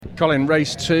Colin,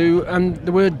 race 2, and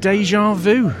the word déjà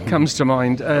vu comes to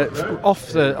mind. Off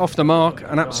the mark,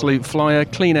 an absolute flyer,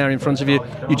 clean air in front of you.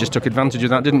 You just took advantage of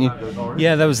that, didn't you?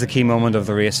 Yeah, that was the key moment of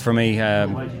the race for me.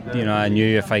 I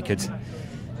knew if I could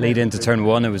lead into turn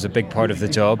 1, it was a big part of the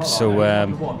job. So,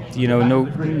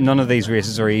 none of these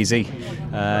races are easy.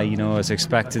 I was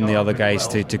expecting the other guys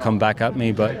to come back at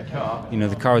me, but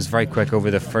the car was very quick over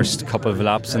the first couple of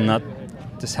laps, and that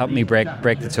just helped me break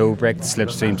the toe, break the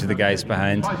slipstream to the guys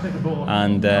behind,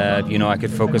 and I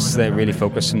could really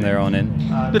focus from there on in.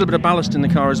 A little bit of ballast in the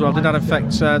car as well. Did that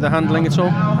affect the handling at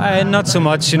all? Not so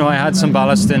much. I had some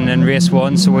ballast in race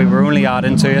 1, so we were only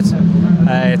adding to it.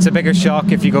 It's a bigger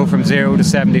shock if you go from 0 to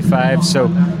 75, so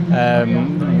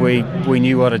we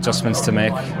knew what adjustments to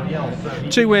make.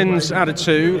 2 wins out of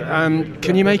 2.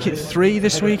 Can you make it 3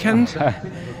 this weekend?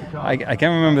 I can't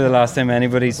remember the last time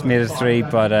anybody's made it 3,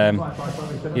 but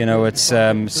it's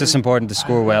just important to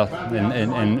score well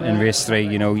in race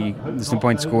 3. There's no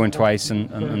point scoring twice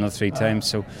and not 3 times.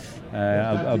 So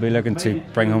I'll be looking to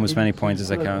bring home as many points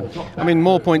as I can. I mean,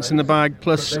 more points in the bag,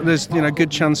 plus there's a good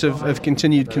chance of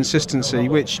continued consistency,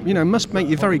 which must make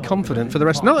you very confident for the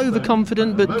rest. Not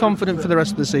overconfident, but confident for the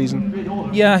rest of the season.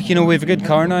 Yeah, we have a good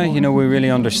car now. We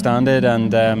really understand it,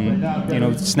 and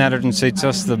Snetterton suits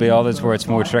us. There'll be others where it's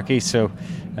more tricky, so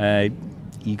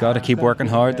you got to keep working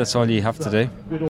hard. That's all you have to do.